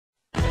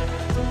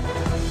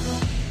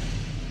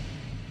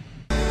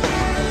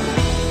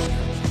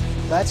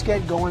Let's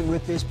get going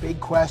with this big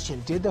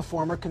question. Did the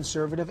former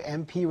Conservative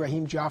MP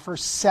Rahim Jaffer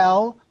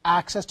sell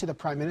access to the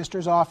Prime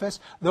Minister's office?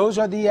 Those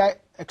are the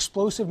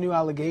explosive new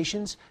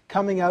allegations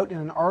coming out in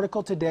an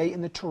article today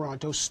in the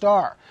Toronto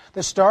Star.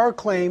 The Star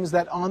claims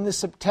that on the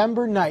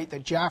September night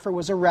that Jaffer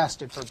was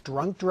arrested for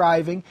drunk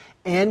driving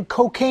and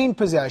cocaine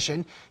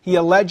possession, he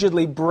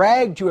allegedly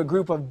bragged to a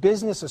group of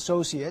business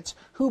associates,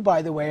 who,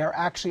 by the way, are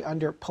actually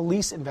under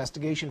police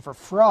investigation for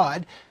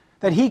fraud,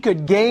 that he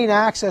could gain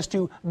access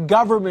to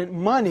government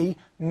money,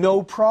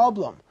 no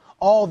problem.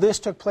 All this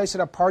took place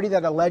at a party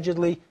that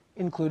allegedly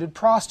included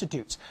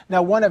prostitutes.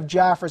 Now, one of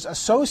Jaffer's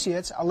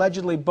associates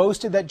allegedly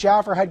boasted that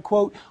Jaffer had,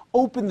 quote,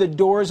 opened the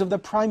doors of the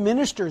Prime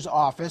Minister's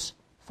office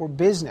for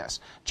business.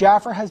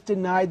 Jaffer has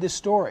denied the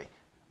story.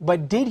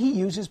 But did he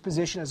use his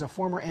position as a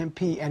former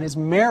MP and his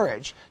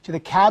marriage to the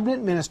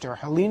cabinet minister,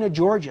 Helena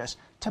Guergis,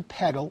 to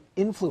peddle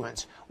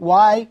influence?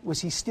 Why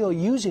was he still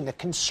using the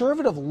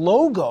Conservative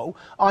logo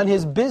on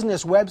his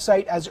business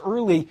website as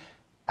early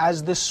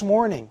as this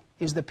morning?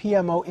 Is the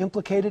PMO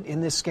implicated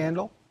in this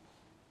scandal?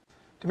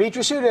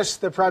 Dimitri Soudis,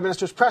 the Prime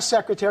Minister's press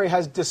secretary,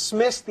 has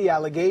dismissed the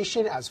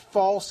allegation as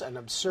false and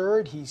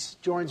absurd. He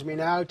joins me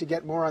now to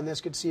get more on this.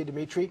 Good to see you,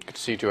 Dimitri. Good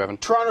to see you too, Evan.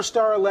 Toronto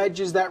Star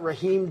alleges that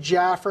Rahim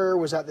Jaffer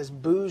was at this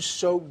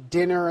booze-soaked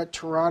dinner at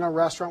Toronto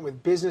restaurant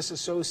with business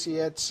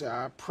associates,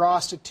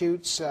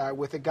 prostitutes,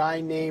 with a guy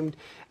named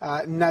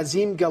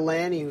Nazim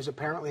Galani, who's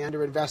apparently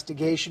under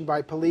investigation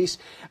by police.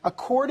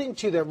 According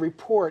to the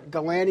report,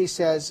 Galani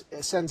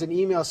sends an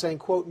email saying,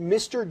 quote,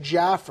 Mr.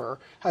 Jaffer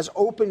has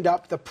opened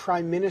up the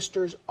Prime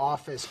Minister's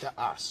office to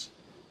us.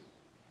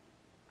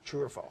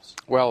 True or false?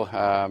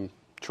 Well,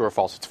 true or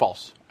false? It's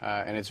false.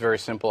 And it's very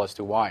simple as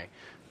to why.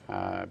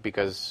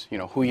 Because,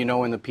 who you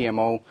know in the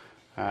PMO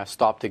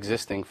stopped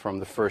existing from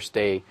the first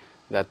day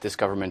that this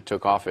government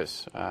took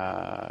office.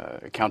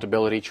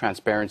 Accountability,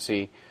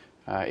 transparency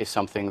is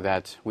something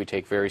that we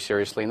take very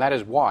seriously. And that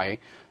is why,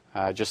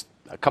 just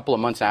a couple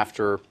of months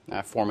after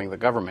forming the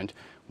government,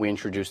 we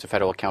introduced the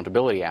Federal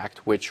Accountability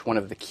Act, which one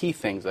of the key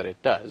things that it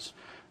does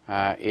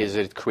is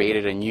it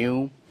created a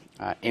new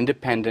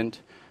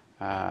independent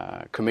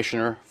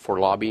commissioner for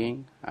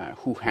lobbying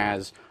who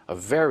has a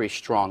very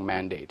strong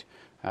mandate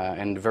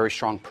and very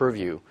strong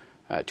purview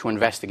to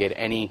investigate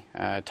any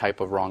type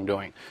of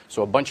wrongdoing.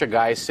 So a bunch of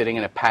guys sitting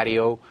in a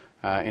patio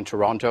in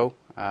Toronto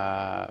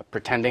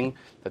pretending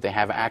that they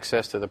have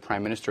access to the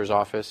Prime Minister's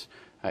office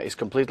is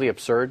completely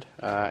absurd,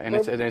 and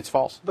it's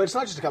false. But it's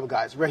not just a couple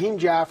guys. Rahim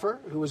Jaffer,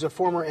 who was a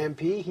former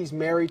MP, he's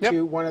married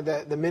to one of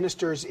the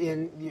ministers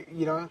in,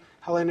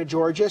 Helena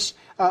Guergis.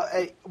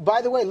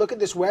 By the way, look at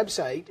this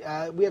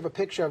website. We have a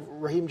picture of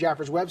Rahim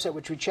Jaffer's website,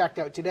 which we checked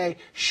out today,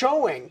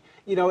 showing,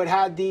 it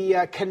had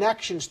the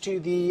connections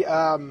to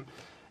the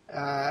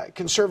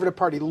Conservative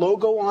Party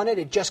logo on it.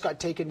 It just got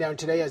taken down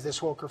today as this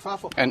whole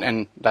kerfuffle.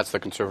 And that's the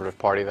Conservative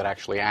Party that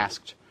actually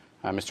asked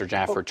Mr.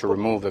 Jaffer to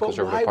remove the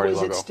Conservative Party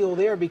logo. Why was it still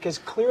there? Because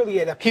clearly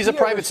it appears... He's a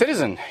private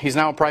citizen. He's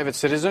now a private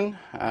citizen.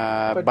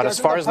 But as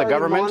far as the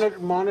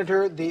government...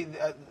 monitor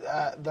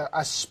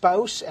a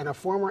spouse and a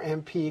former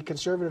MP,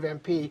 Conservative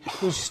MP,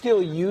 who's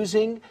still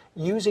using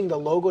the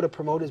logo to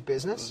promote his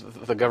business?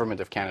 The Government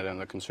of Canada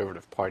and the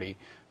Conservative Party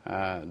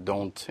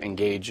don't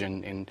engage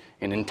in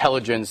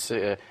intelligence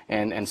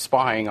and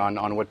spying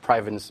on what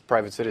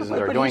private citizens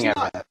are doing.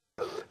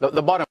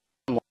 The bottom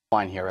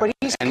line here... But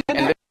he's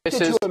connected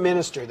to a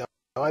minister, though.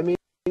 I mean,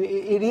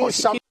 it is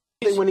something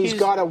when he's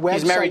got a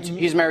website...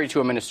 He's married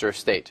to a minister of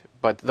state.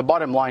 But the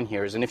bottom line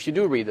here is, and if you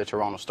do read the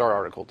Toronto Star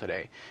article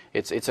today,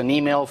 it's an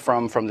email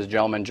from this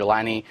gentleman,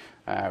 Galani,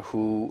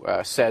 who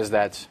says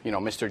that,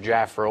 Mr.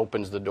 Jaffer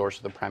opens the doors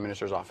to the Prime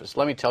Minister's office.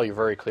 Let me tell you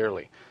very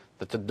clearly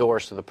that the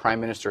doors to the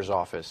Prime Minister's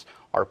office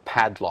are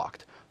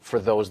padlocked for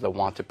those that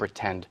want to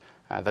pretend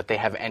that they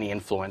have any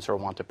influence or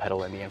want to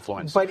peddle any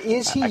influence. But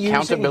is he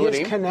using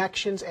his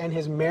connections and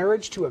his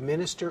marriage to a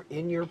minister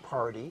in your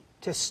party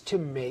to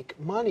make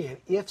money? And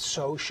if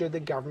so, should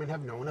the government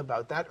have known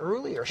about that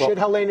earlier? Should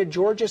Helena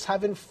Guergis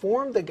have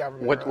informed the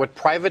government? What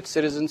private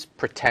citizens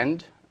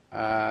pretend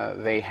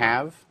they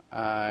have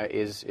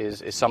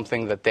is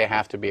something that they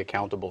have to be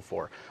accountable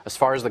for. As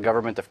far as the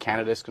Government of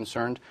Canada is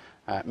concerned,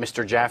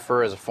 Mr.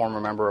 Jaffer, as a former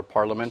member of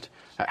Parliament,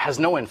 has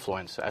no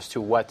influence as to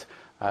what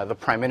the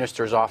Prime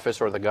Minister's office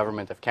or the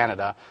Government of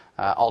Canada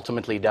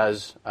ultimately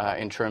does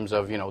in terms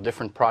of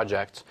different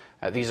projects.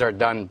 These are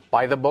done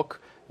by the book.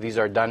 These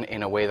are done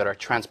in a way that are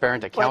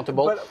transparent,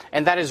 accountable,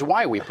 and that is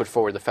why we put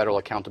forward the Federal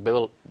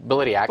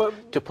Accountability Act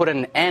to put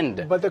an end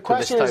to this type of... But the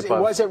question is,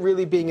 was it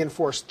really being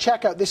enforced?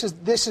 Check out, this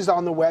is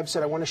on the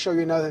website. I want to show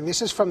you another thing.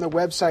 This is from the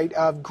website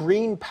of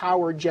Green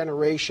Power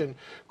Generation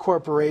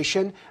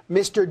Corporation.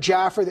 Mr.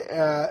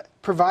 Jaffer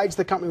provides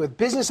the company with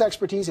business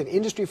expertise and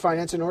industry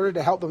finance in order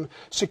to help them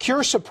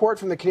secure support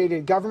from the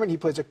Canadian government. He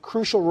plays a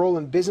crucial role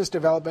in business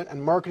development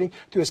and marketing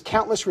through his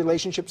countless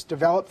relationships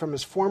developed from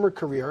his former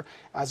career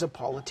as a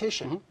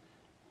politician.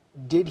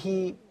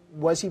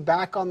 Was he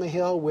back on the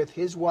Hill with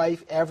his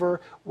wife ever?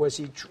 Was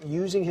he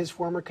using his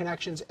former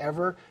connections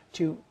ever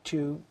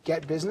to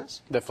get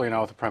business? Definitely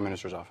not with the Prime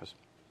Minister's office.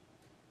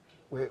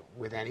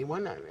 with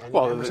anyone?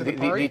 Well,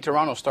 the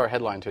Toronto Star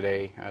headline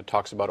today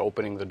talks about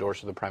opening the doors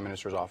to the Prime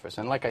Minister's office,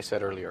 and like I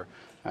said earlier,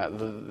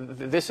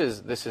 this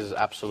is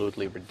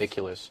absolutely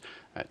ridiculous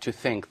to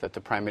think that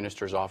the Prime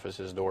Minister's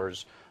office's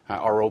doors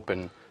are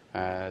open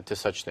to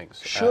such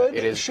things.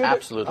 It is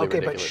absolutely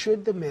ridiculous. But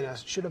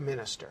should a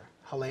minister,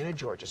 Helena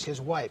Guergis, his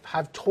wife,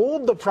 have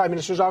told the Prime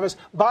Minister's office,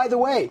 by the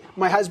way,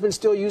 my husband's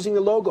still using the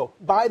logo.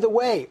 By the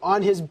way,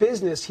 on his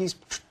business, he's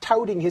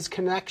touting his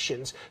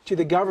connections to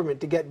the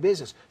government to get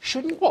business.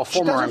 Well,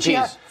 former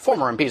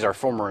MPs are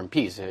former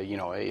MPs. You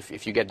know,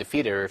 if you get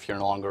defeated or if you're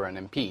no longer an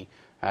MP,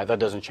 that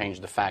doesn't change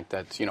the fact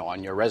that, you know,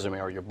 on your resume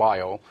or your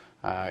bio,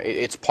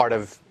 it's part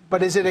of.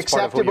 But is it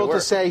acceptable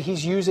to say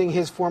he's using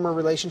his former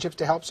relationships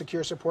to help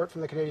secure support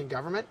from the Canadian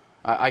government?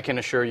 I can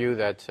assure you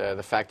that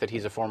the fact that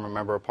he's a former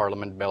member of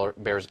Parliament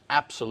bears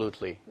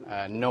absolutely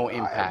no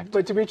impact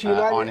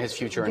on his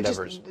future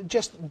endeavours.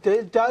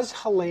 Does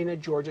Helena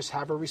Guergis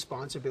have a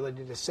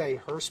responsibility to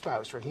say her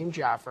spouse, Rahim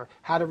Jaffer,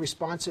 had a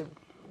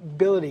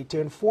responsibility to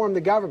inform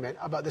the government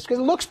about this? Because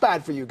it looks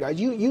bad for you guys.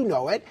 You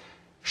know it.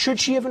 Should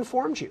she have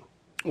informed you?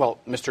 Well,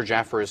 Mr.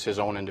 Jaffer is his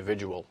own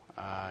individual.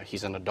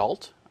 He's an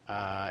adult,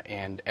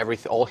 and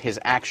all his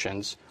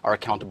actions are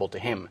accountable to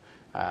him.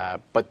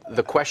 But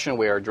the question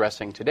we are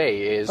addressing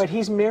today is... But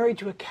he's married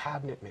to a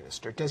cabinet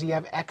minister. Does he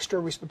have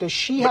does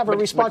she have a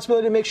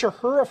responsibility to make sure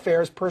her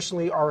affairs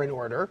personally are in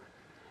order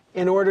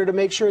to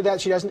make sure that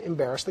she doesn't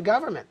embarrass the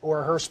government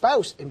or her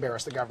spouse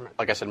embarrass the government?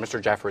 Like I said,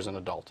 Mr. Jaffer is an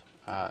adult.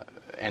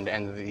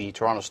 And the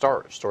Toronto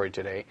Star story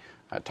today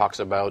talks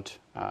about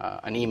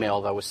an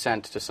email that was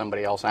sent to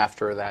somebody else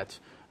after that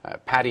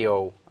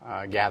patio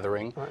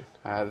gathering,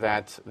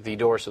 that the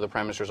doors to the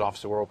Prime Minister's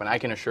office were open. I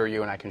can assure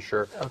you, and I can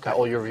assure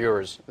all your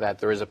viewers, that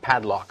there is a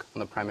padlock on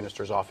the Prime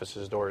Minister's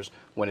office's doors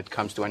when it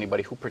comes to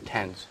anybody who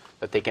pretends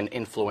that they can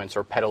influence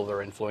or peddle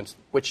their influence,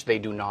 which they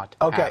do not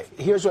have.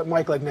 Here's what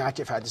Michael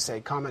Ignatieff had to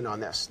say. Comment on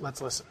this.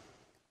 Let's listen.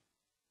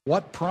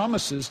 What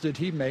promises did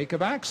he make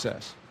of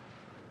access?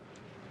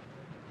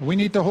 We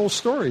need the whole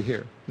story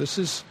here. This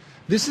is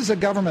a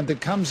government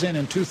that comes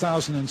in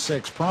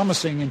 2006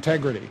 promising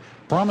integrity,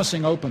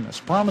 promising openness,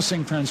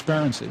 promising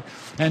transparency.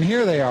 And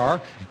here they are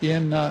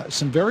in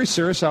some very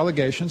serious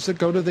allegations that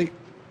go to the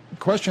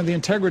question of the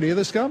integrity of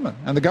this government.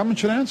 And the government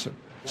should answer.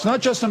 It's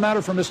not just a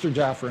matter for Mr.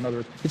 Jaffer, in other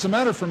words. It's a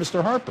matter for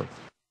Mr. Harper.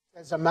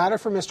 It's a matter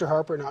for Mr.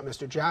 Harper, not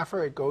Mr.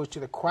 Jaffer. It goes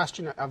to the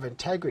question of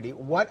integrity.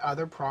 What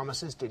other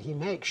promises did he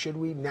make? Should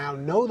we now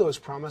know those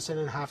promises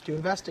and have to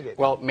investigate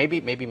them? Well,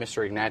 maybe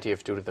Mr.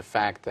 Ignatieff, due to the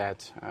fact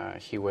that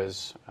he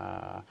was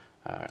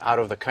out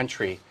of the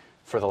country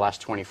for the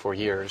last 24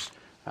 years,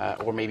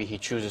 or maybe he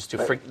chooses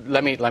to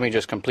let me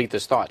just complete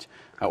this thought.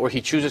 Or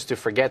he chooses to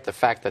forget the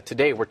fact that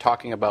today we're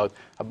talking about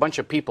a bunch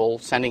of people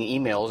sending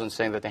emails and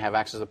saying that they have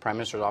access to the Prime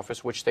Minister's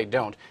office, which they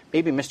don't.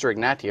 Maybe Mr.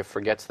 Ignatieff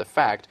forgets the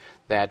fact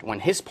that when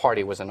his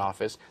party was in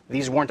office,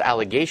 these weren't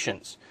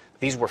allegations.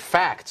 These were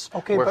facts.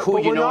 We're in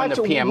the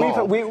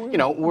PMO.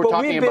 We're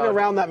talking we've been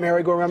around that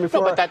merry-go-round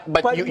before. No,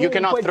 but you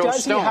cannot throw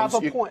stones.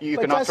 You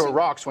cannot throw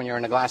rocks when you're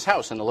in a glass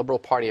house. And the Liberal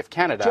Party of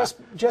Canada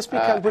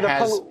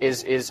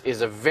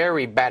is a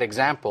very bad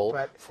example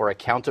for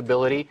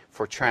accountability,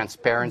 for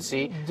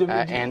transparency,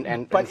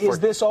 is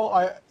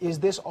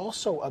this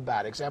also a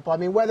bad example? I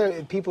mean,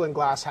 whether people in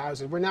glass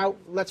houses,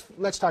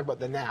 let's talk about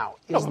the now.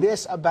 Is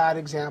this a bad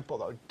example,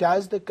 though?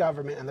 Does the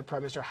government and the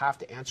Prime Minister have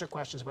to answer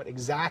questions about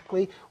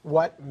exactly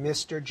what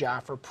Mr.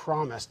 Jaffer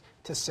promised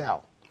to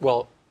sell?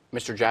 Well,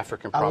 Mr. Jaffer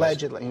can promise.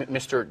 Allegedly.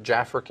 Mr.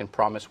 Jaffer can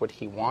promise what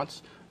he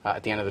wants.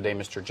 At the end of the day,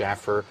 Mr.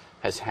 Jaffer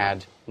has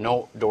had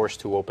no doors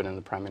to open in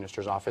the Prime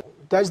Minister's office.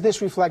 Does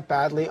this reflect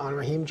badly on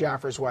Rahim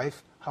Jaffer's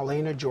wife,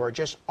 Helena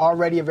Guergis,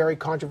 already a very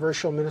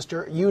controversial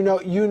minister? You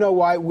know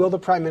why. Will the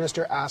Prime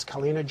Minister ask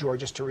Helena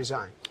Guergis to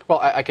resign? Well,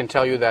 I can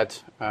tell you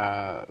that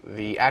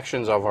the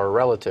actions of our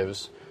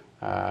relatives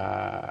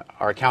are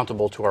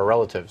accountable to our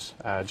relatives,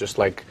 just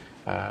like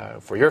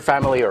for your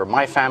family or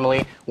my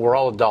family. We're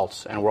all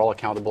adults and we're all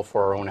accountable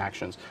for our own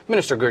actions.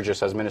 Minister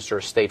Guergis, as Minister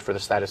of State for the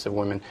Status of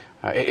Women,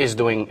 is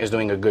doing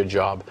a good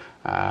job.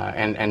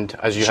 And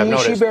as you have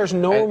noticed, she bears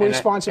no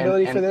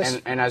responsibility for this.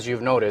 And as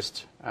you've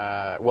noticed,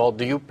 well,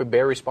 do you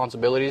bear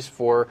responsibilities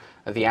for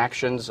the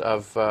actions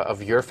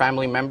of your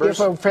family members?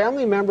 If a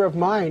family member of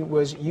mine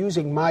was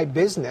using my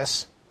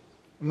business,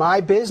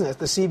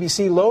 the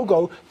CBC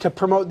logo, to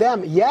promote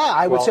them,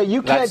 I would say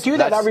you can't do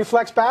that. That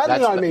reflects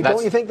badly on me.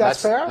 Don't you think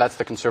that's fair? That's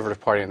the Conservative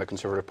Party, and the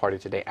Conservative Party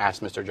today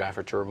asked Mr.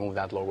 Jaffer to remove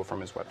that logo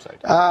from his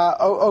website.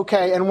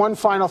 Okay, and one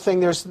final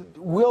thing: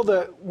 will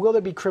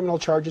there be criminal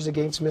charges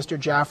against Mr.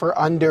 Jaffer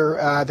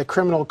under the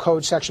Criminal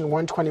Code Section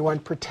 121,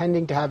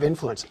 pretending to have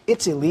influence?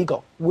 It's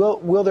illegal.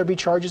 Will there be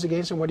charges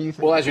against him? What do you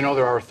think? Well, as you know,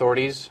 there are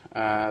authorities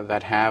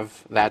that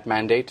have that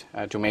mandate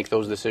to make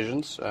those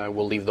decisions.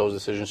 We'll leave those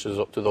decisions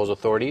to those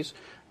authorities.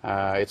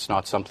 It's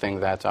not something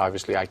that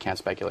obviously I can't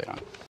speculate on.